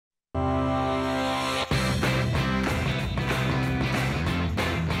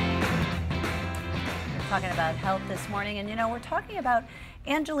talking about health this morning, and you know, we're talking about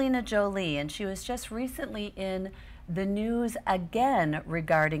Angelina Jolie, and she was just recently in the news again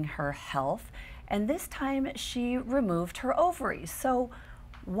regarding her health, and this time she removed her ovaries. So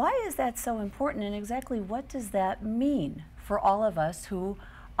why is that so important, and exactly what does that mean for all of us who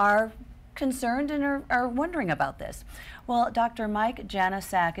are concerned and are wondering about this? Well, Dr. Mike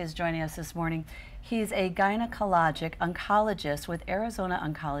Janicek is joining us this morning. He's a gynecologic oncologist with Arizona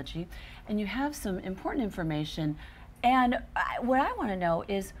Oncology, and you have some important information. And what I want to know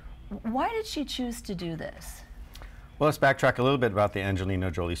is, why did she choose to do this? Well, let's backtrack a little bit about the Angelina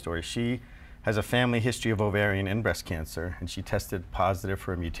Jolie story. She has a family history of ovarian and breast cancer, and she tested positive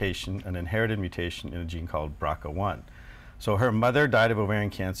for a mutation, an inherited mutation in a gene called BRCA1. So her mother died of ovarian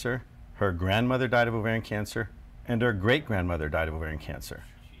cancer, her grandmother died of ovarian cancer, and her great-grandmother died of ovarian cancer.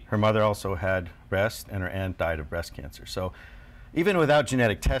 Her mother also had breast, and her aunt died of breast cancer. So even without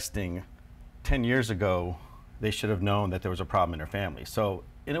genetic testing, 10 years ago, they should have known that there was a problem in her family. So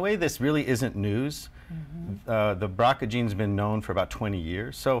in a way, this really isn't news. The BRCA gene's been known for about 20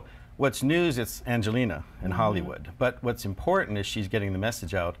 years. So what's news, it's Angelina in Hollywood. But what's important is she's getting the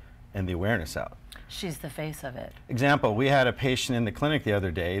message out and the awareness out. She's the face of it. Example, we had a patient in the clinic the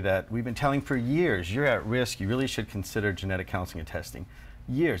other day that we've been telling for years, you're at risk, you really should consider genetic counseling and testing.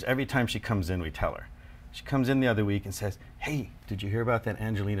 Years, every time she comes in, we tell her. She comes in the other week and says, hey, did you hear about that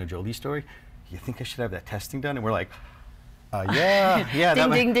Angelina Jolie story? You think I should have that testing done? And we're like, yeah.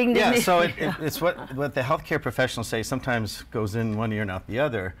 Ding, ding, yeah, ding. so it's what the healthcare professionals say, sometimes goes in one ear and out the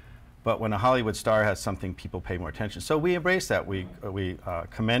other. But when a Hollywood star has something, people pay more attention. So we embrace that. We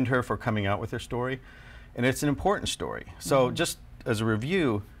commend her for coming out with her story. And it's an important story. So just as a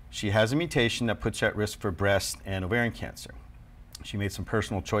review, she has a mutation that puts her at risk for breast and ovarian cancer. She made some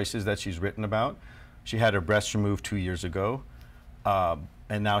personal choices that she's written about. She had her breasts removed 2 years ago,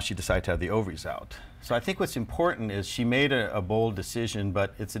 and now she decided to have the ovaries out. So I think what's important is she made a bold decision,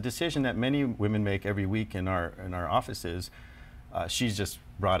 but it's a decision that many women make every week in our offices. She's just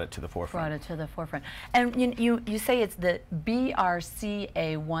brought it to the forefront. Brought it to the forefront. And you say it's the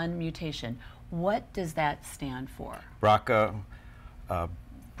BRCA1 mutation. What does that stand for? BRCA.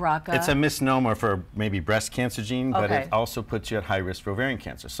 BRCA. It's a misnomer for maybe breast cancer gene, but Okay. it also puts you at high risk for ovarian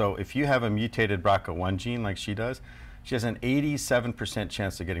cancer. So if you have a mutated BRCA1 gene like she does, she has an 87%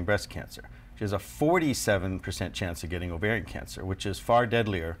 chance of getting breast cancer. She has a 47% chance of getting ovarian cancer, which is far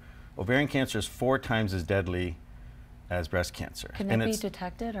deadlier. Ovarian cancer is 4 times as deadly as breast cancer. Can it be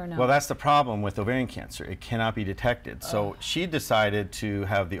detected or no? Well, that's the problem with ovarian cancer. It cannot be detected. So she decided to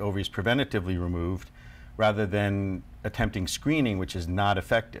have the ovaries preventatively removed rather than attempting screening, which is not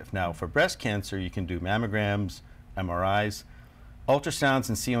effective. Now, for breast cancer, you can do mammograms, MRIs. Ultrasounds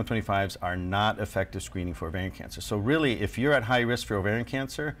and CM25s are not effective screening for ovarian cancer. So really, if you're at high risk for ovarian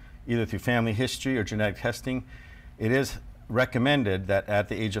cancer, either through family history or genetic testing, it is recommended that at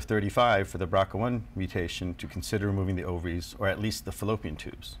the age of 35 for the BRCA1 mutation to consider removing the ovaries or at least the fallopian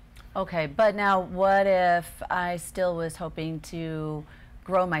tubes. Okay, but now what if I still was hoping to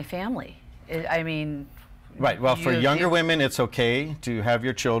grow my family? I mean... Right, well, for younger women, it's okay to have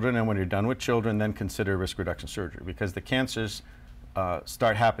your children, and when you're done with children, then consider risk reduction surgery, because the cancers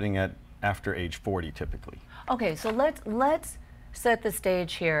start happening after age 40 typically. Okay, so let's set the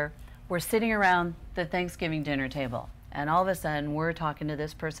stage here. We're sitting around the Thanksgiving dinner table, and all of a sudden we're talking to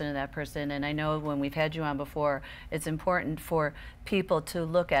this person and that person, and I know when we've had you on before, it's important for people to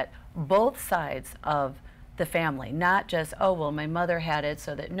look at both sides of the family, not just, oh, well, my mother had it,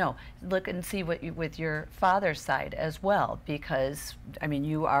 so that, no, look and see what with your father's side as well, because, I mean,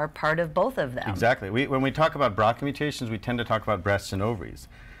 you are part of both of them. Exactly. When we talk about BRCA mutations, we tend to talk about breasts and ovaries.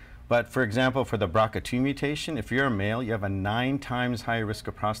 But for example, for the BRCA2 mutation, if you're a male, you have a 9 times higher risk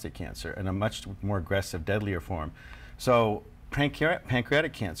of prostate cancer and a much more aggressive, deadlier form. So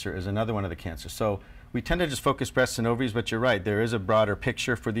pancreatic cancer is another one of the cancers. So we tend to just focus breasts and ovaries, but you're right, there is a broader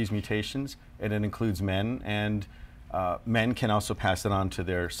picture for these mutations, and it includes men, and men can also pass it on to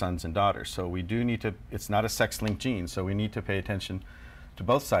their sons and daughters. So we do need to, it's not a sex-linked gene, so we need to pay attention to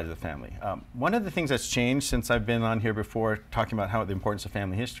both sides of the family. One of the things that's changed since I've been on here before talking about how the importance of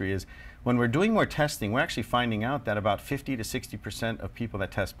family history is, when we're doing more testing, we're actually finding out that about 50 to 60% of people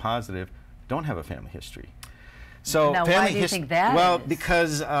that test positive don't have a family history. So now, why do you think that Well, is?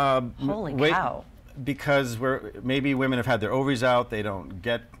 because Holy cow. Because maybe women have had their ovaries out, they don't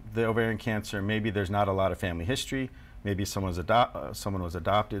get the ovarian cancer, maybe there's not a lot of family history, maybe someone was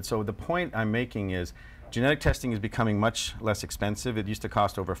adopted. So the point I'm making is genetic testing is becoming much less expensive. It used to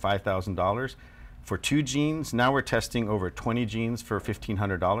cost over $5,000 for 2 genes. Now we're testing over 20 genes for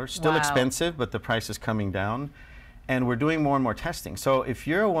 $1,500. Still expensive, but the price is coming down. And we're doing more and more testing. So if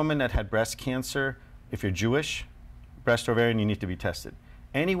you're a woman that had breast cancer If you're Jewish, breast or ovarian, you need to be tested.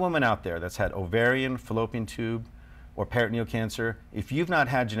 Any woman out there that's had ovarian, fallopian tube, or peritoneal cancer, if you've not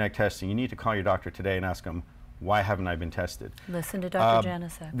had genetic testing, you need to call your doctor today and ask them, why haven't I been tested? Listen to Dr.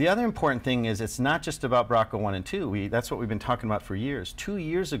 Janicek. The other important thing is it's not just about BRCA1 and 2. That's what we've been talking about for years. 2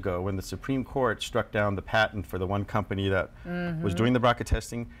 years ago, when the Supreme Court struck down the patent for the one company that was doing the BRCA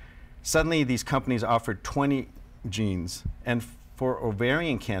testing, suddenly these companies offered 20 genes. And for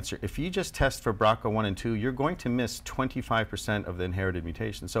ovarian cancer, if you just test for BRCA1 and 2, you're going to miss 25% of the inherited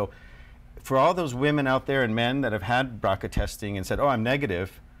mutation. So for all those women out there and men that have had BRCA testing and said, oh, I'm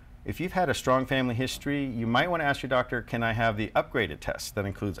negative, if you've had a strong family history, you might want to ask your doctor, can I have the upgraded test that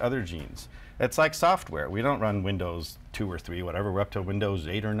includes other genes? It's like software. We don't run Windows 2 or 3, whatever. We're up to Windows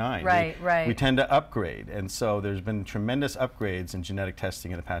 8 or 9. Right. We tend to upgrade. And so there's been tremendous upgrades in genetic testing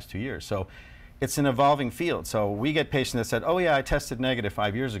in the past 2 years. So it's an evolving field. So we get patients that said, oh yeah, I tested negative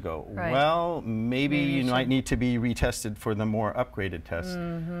 5 years ago. Right. Well, maybe you might need to be retested for the more upgraded test.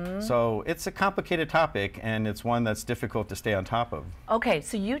 So it's a complicated topic, and it's one that's difficult to stay on top of. Okay,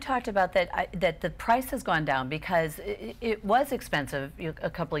 so you talked about that the price has gone down because it was expensive a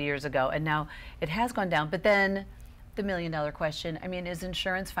couple of years ago, and now it has gone down. But then the million-dollar question, I mean, is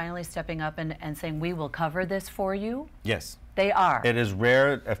insurance finally stepping up and saying, we will cover this for you? Yes. They are. It is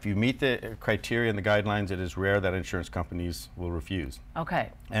rare, if you meet the criteria and the guidelines, it is rare that insurance companies will refuse.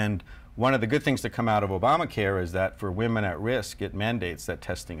 Okay. And one of the good things to come out of Obamacare is that for women at risk, it mandates that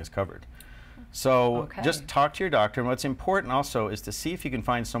testing is covered. So just talk to your doctor. And what's important also is to see if you can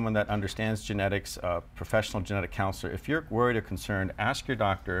find someone that understands genetics, a professional genetic counselor. If you're worried or concerned, ask your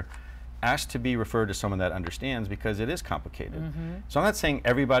doctor. Ask to be referred to someone that understands, because it is complicated. So I'm not saying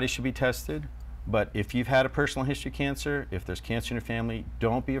everybody should be tested, but if you've had a personal history cancer, if there's cancer in your family,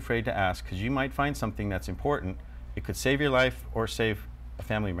 don't be afraid to ask, because you might find something that's important. It could save your life or save a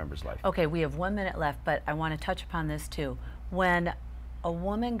family member's life. Okay, we have 1 minute left, but I want to touch upon this too. When a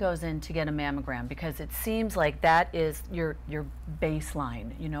woman goes in to get a mammogram, because it seems like that is your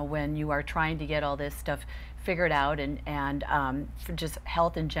baseline, you know, when you are trying to get all this stuff figured out and for just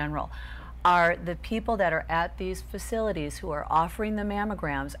health in general. Are the people that are at these facilities who are offering the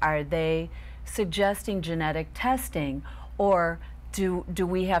mammograms, are they suggesting genetic testing, or do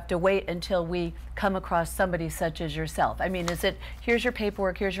we have to wait until we come across somebody such as yourself? I mean, is it, here's your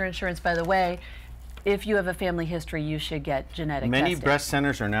paperwork, here's your insurance, by the way, if you have a family history, you should get genetic testing? Many breast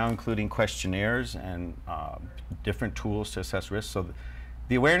centers are now including questionnaires and different tools to assess risk. So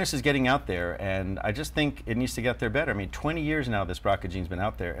the awareness is getting out there, and I just think it needs to get there better. I mean, 20 years now this BRCA gene's been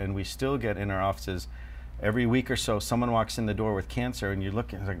out there, and we still get in our offices every week or so, someone walks in the door with cancer, and you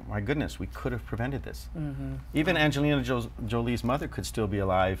look and it's like, my goodness, we could have prevented this. Even Angelina Jolie's mother could still be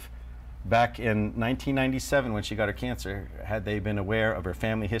alive back in 1997 when she got her cancer, had they been aware of her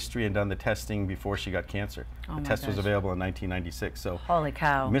family history and done the testing before she got cancer. The test was available in 1996. So holy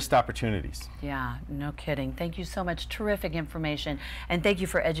cow. Missed opportunities. Yeah, no kidding. Thank you so much. Terrific information. And thank you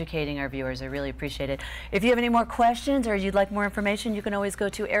for educating our viewers. I really appreciate it. If you have any more questions or you'd like more information, you can always go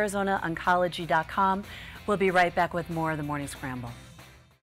to ArizonaOncology.com. We'll be right back with more of the Morning Scramble.